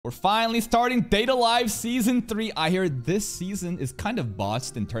We're finally starting Date A Live Season 3. I hear this season is kind of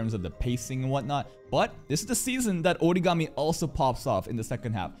botched in terms of the pacing and whatnot, but this is the season that Origami also pops off in the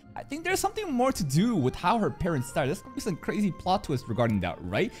second half. I think there's something more to do with how her parents died. There's gonna be some crazy plot twist regarding that,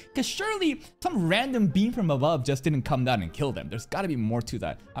 right? Because surely some random beam from above just didn't come down and kill them. There's gotta be more to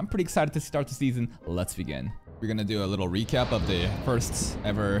that. I'm pretty excited to start the season. Let's begin. We're gonna do a little recap of the first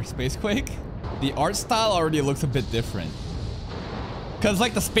ever Spacequake. The art style already looks a bit different. Because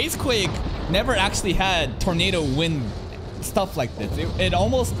like the Spacequake never actually had tornado wind stuff like this. It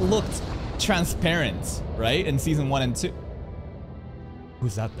almost looked transparent, right? In season 1 and 2.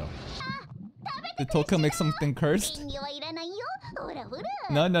 Who's that though? Did Toka make something cursed?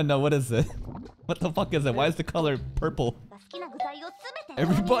 No, what is it? What the fuck is it? Why is the color purple?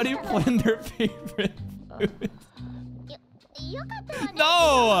 Everybody put in their favorite food.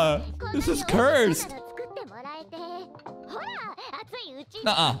 No! This is cursed!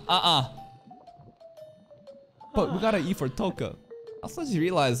 But we gotta eat for Toka. Also just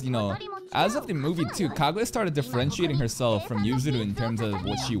realized, you know, as of the movie too, Kaguya started differentiating herself from Yuzuru in terms of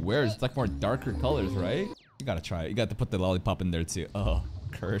what she wears. It's like more darker colors, right? You gotta try it. You got to put the lollipop in there too. Oh,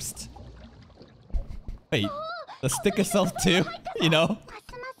 cursed. Wait, the stick itself too, you know?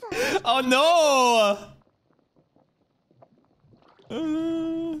 Oh no!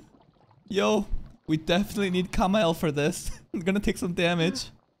 Yo, we definitely need Kamael for this. I'm gonna take some damage.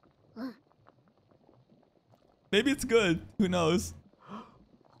 Maybe it's good. Who knows?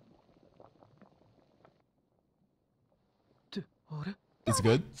 It's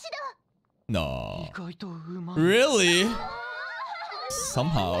good? No. Really?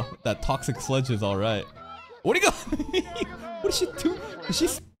 Somehow, that toxic sludge is alright. What do you got? What is she doing? Is she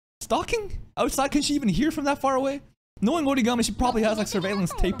stalking? Outside? Can she even hear from that far away? Knowing Origami, she probably has like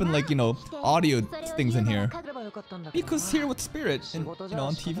surveillance tape and like, you know, audio things in here. Miku's here with Spirit and, you know,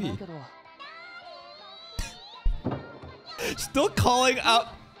 on TV. Still calling out.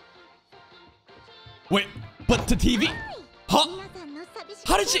 Wait, but to TV? Huh?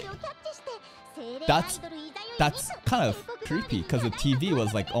 How did she? That's kind of creepy because the TV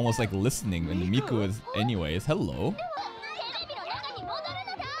was like almost like listening and Miku was anyways. Hello.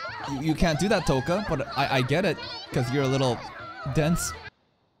 You can't do that, Toka, but I get it because you're a little dense.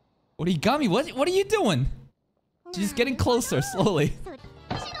 Origami, what are you doing? She's getting closer slowly.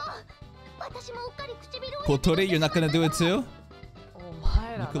 Kotori, you're not gonna do it too?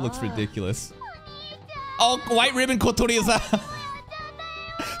 Miku looks ridiculous. Oh, white ribbon Kotori is that?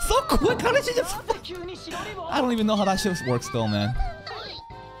 So quick, how did she just... I don't even know how that shit works still, man.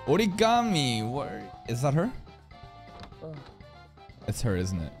 Origami, where... Is that her? It's her,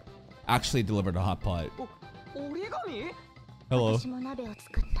 isn't it? Actually delivered a hot pot. Hello.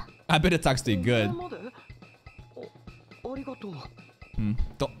 I bet it's actually good.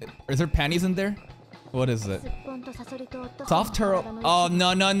 Is there panties in there? What is it? Soft turtle. Oh,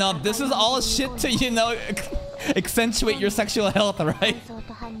 no. This is all shit to, you know, accentuate your sexual health, right?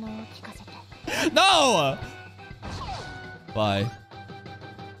 No! Bye.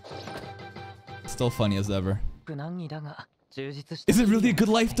 Still funny as ever. Is it really a good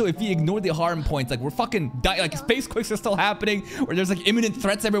life though if you ignore the harm points? Like we're fucking dying, like Spacequakes are still happening, where there's like imminent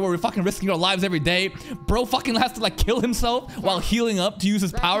threats everywhere, we're fucking risking our lives every day. Bro fucking has to like kill himself while healing up to use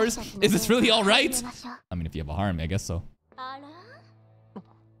his powers. Is this really alright? I mean, if you have a harm, I guess so.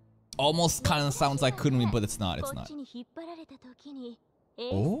 Almost kind of sounds like Kunmi, but it's not, it's not.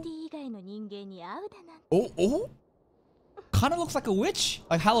 Oh? Kind of looks like a witch,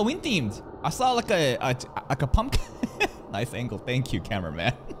 like Halloween themed. I saw like a pumpkin. Nice angle, thank you,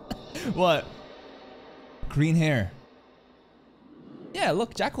 cameraman. What? Green hair. Yeah,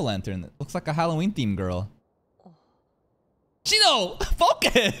 look, jack-o'-lantern. Looks like a Halloween themed girl. Chino,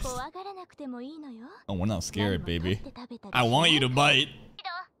 focus. Oh, we're not scared, baby. I want you to bite.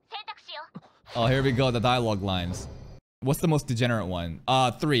 Oh, here we go. The dialogue lines. What's the most degenerate one?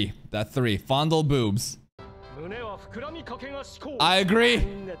 3. That 3. Fondle boobs. I agree.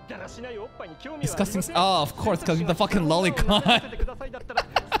 Disgusting. Oh, of course, because you're the fucking lolicon.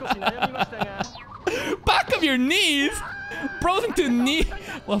 Back of your knees? Bro, to knee.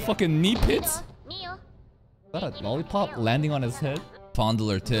 What, fucking knee pits? Is that a lollipop landing on his head? Fondle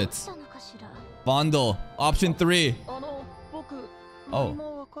her tits. Fondle. Option 3.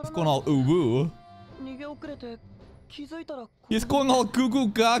 Oh, it's going all ooh-woo. He's going all goo-goo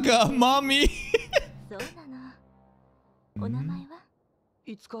gaga, mommy.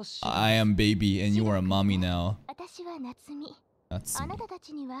 I am baby and you are a mommy now. That's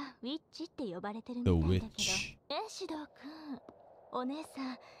the witch.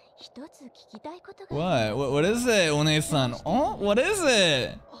 What? What is it, One-san? Oh, what is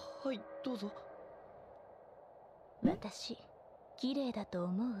it? はい、どうぞ。私、綺麗だと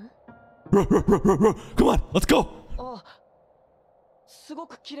思う？ Come on, let's go. あ、すご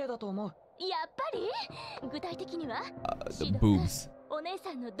く綺麗だと思う。やっぱり？具体的には？ The boobs. お姉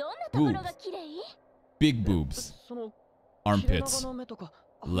さんのどんなところが綺麗？ Big boobs. その Armpits. の目とか、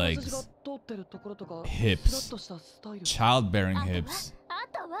 Legs. 鼻筋が通ってるところとか、 Hips. スラッとしたスタイル。 Childbearing あとは？ hips. あ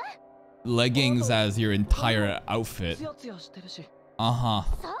とは？ Leggings as your entire outfit. ツヤツヤしてるし。 Uh-huh.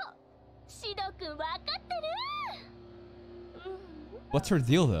 そう。シド君わかってる。What's her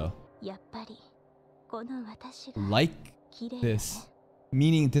deal though? やっぱりこの私が Like 綺麗だね。 this.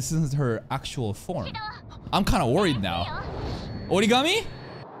 Meaning this isn't her actual form. I'm kind of worried now. Origami?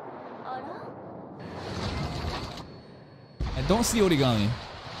 あら？ I don't see Origami.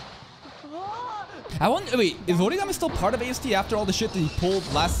 I wonder, wait, is Origami still part of AST after all the shit that he pulled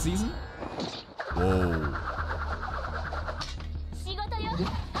last season? Whoa. 仕事よ。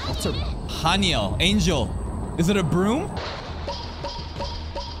 What's her Hanyo, Angel. Is it a broom?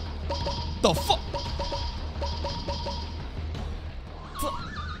 The fuck?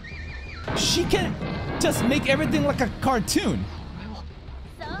 She can just make everything like a cartoon.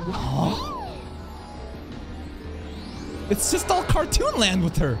 Huh? It's just all cartoon land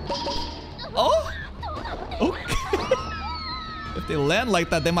with her. Oh? Okay. If they land like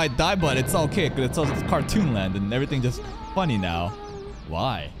that, they might die, but it's okay because it's all just cartoon land and everything just funny now.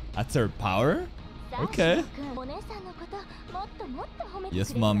 Why? That's her power? Okay.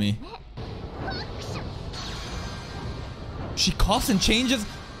 Yes, mommy. She coughs and changes.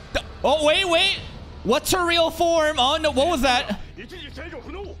 Oh, wait. What's her real form? Oh, no. What was that?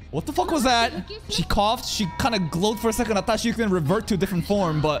 What the fuck was that? She coughed. She kind of glowed for a second. I thought she was going to revert to a different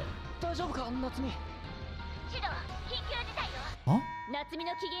form, but... 大丈夫か、夏美。 Huh?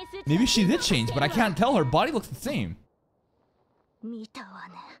 Maybe she did change, but I can't tell. Her body looks the same. 見たわ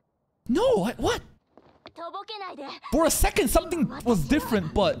ね。 No, what? とぼけないで。 For a second, something was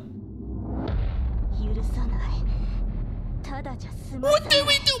different, but... 許さない。ただじゃ済まさ What ない。 did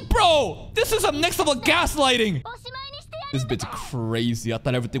we do? Bro, this is some next level gaslighting. おしまいにしてやる。 This bitch crazy. I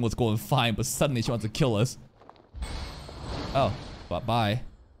thought everything was going fine, but suddenly she wants to kill us. Oh, bye.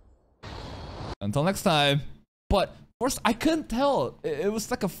 Until next time. But first, I couldn't tell. It was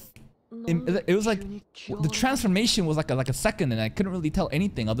like it was like the transformation was like a second, and I couldn't really tell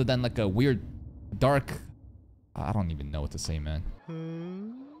anything other than like a weird, dark. I don't even know what to say, man.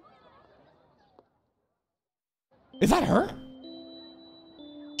 Is that her?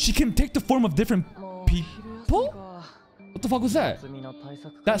 She can take the form of different people? What the fuck was that?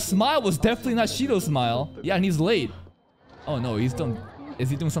 That smile was definitely not Shido's smile. Yeah, and he's late. Oh no, he's done. Is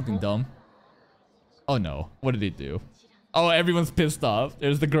he doing something dumb? Oh no, what did he do? Oh, everyone's pissed off.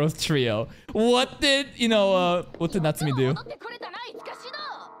 There's the girls trio. What did, what did Natsumi do?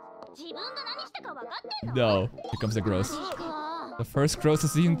 No, here comes the gross. The first gross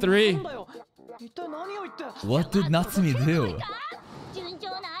of season 3. What did Natsumi do?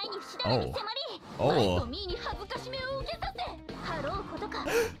 Oh. No!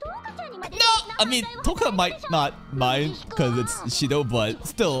 I mean, Toka might not mind because it's Shido, but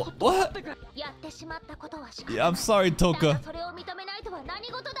still. What? Yeah, I'm sorry, Toka.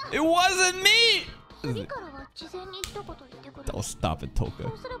 It wasn't me! Oh, stop it,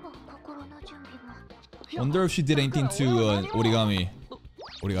 Toka. Wonder if she did anything to Origami.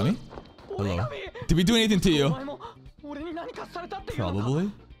 Origami? Hello. Did we do anything to you?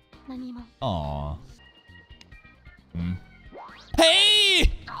 Probably. Aww.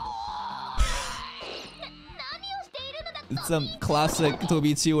 Hey! It's some classic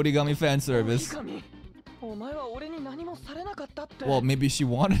Tobichi Origami fan service. Well, maybe she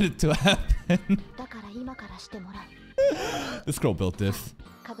wanted it to happen. This girl built this.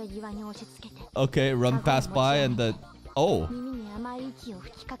 Okay, run past by and the... Oh.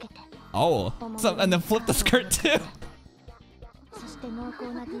 Oh. So, and then flip the skirt too.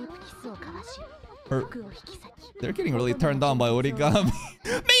 They're getting really turned on by Origami.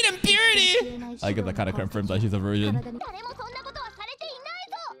 Made him purity! I guess that kind of confirms that she's a virgin.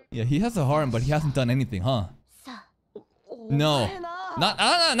 Yeah, he has a harem, but he hasn't done anything, huh? No.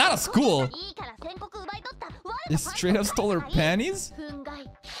 Not a school. They straight up stole her panties?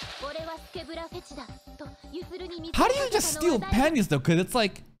 How do you just steal panties though? Because it's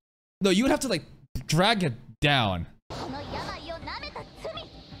like... No, you would have to like drag it down.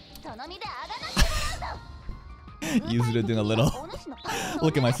 Yuzuru doing a little...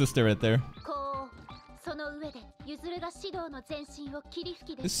 Look at my sister right there.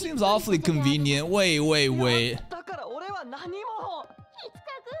 This seems awfully convenient. Wait.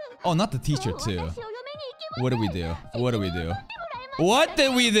 Oh, not the teacher too. What do we do? What do we do? What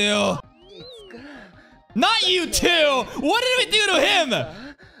did we do? Not you two! What did we do to him?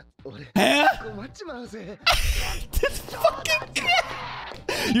 Huh? This fucking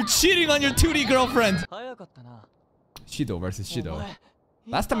You're cheating on your 2D girlfriend. Shido versus Shido.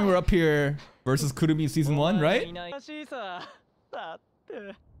 Last time we were up here versus Kurumi season 1, right?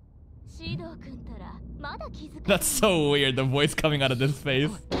 That's so weird, the voice coming out of this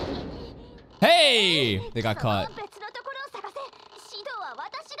face. Hey! They got caught.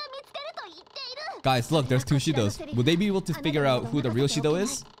 Guys, look, there's two Shidos. Would they be able to figure out who the real Shido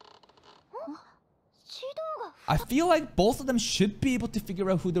is? I feel like both of them should be able to figure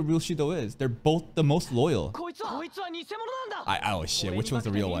out who the real Shido is. They're both the most loyal. Oh shit, which one's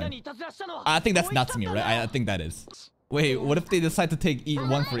the real one? I think that's Natsumi, right? I think that is. Wait, what if they decide to take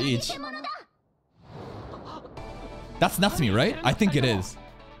one for each? That's Natsumi, right? I think it is.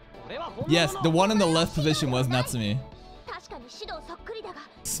 Yes, the one in the left position was Natsumi.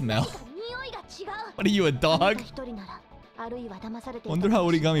 Smell. What are you, a dog? Wonder how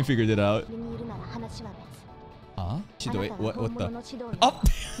Origami figured it out. Huh? Shido, wait, what the? Oh!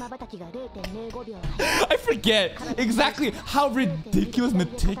 I forget exactly how ridiculous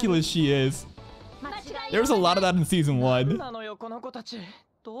meticulous she is. There was a lot of that in season 1.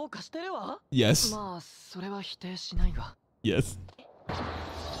 Yes. Yes.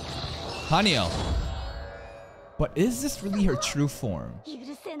 Haniel. But is this really her true form?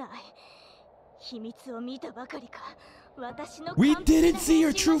 We didn't see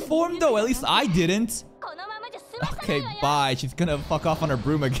her true form though, at least I didn't. Okay, bye. She's gonna fuck off on her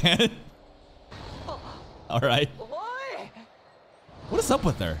broom again. Alright. What is up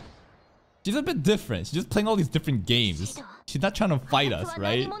with her? She's a bit different. She's just playing all these different games. She's not trying to fight us,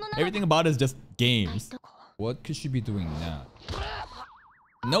 right? Everything about it is just games. What could she be doing now?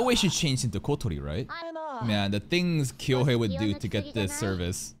 No way she changed into Kotori, right? Man, the things Kyohei would do to get this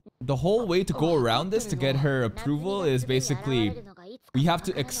service. The whole way to go around this to get her approval is basically we have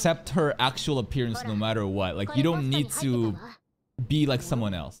to accept her actual appearance no matter what. Like, you don't need to be like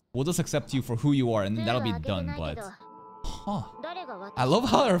someone else. We'll just accept you for who you are and that'll be done, but... Huh. I love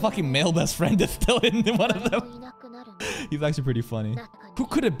how her fucking male best friend is still in one of them. He's actually pretty funny. Who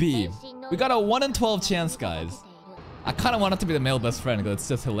could it be? We got a 1 in 12 chance, guys. I kind of want it to be the male best friend because it's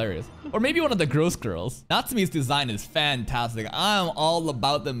just hilarious. Or maybe one of the gross girls. Natsumi's design is fantastic. I'm all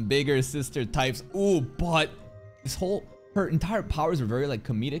about them bigger sister types. Ooh, but this whole... her entire powers are very like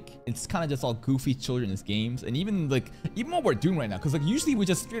comedic. It's kind of just all goofy children's games. And even what we're doing right now. Because like usually we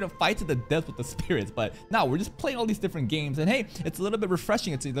just straight up fight to the death with the spirits. But now we're just playing all these different games. And hey, it's a little bit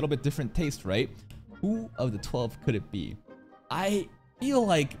refreshing. It's a little bit different taste, right? Who of the 12 could it be? I feel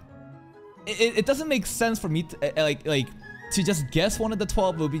like... It doesn't make sense for me to to just guess one of the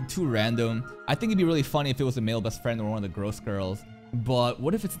 12. It would be too random. I think it'd be really funny if it was a male best friend or one of the gross girls. But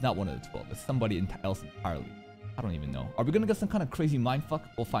what if it's not one of the 12? It's somebody else entirely. I don't even know. Are we gonna get some kind of crazy mindfuck?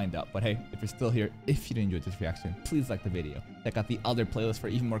 We'll find out. But hey, if you're still here, if you did enjoy this reaction, please like the video. Check out the other playlist for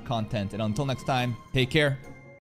even more content. And until next time, take care.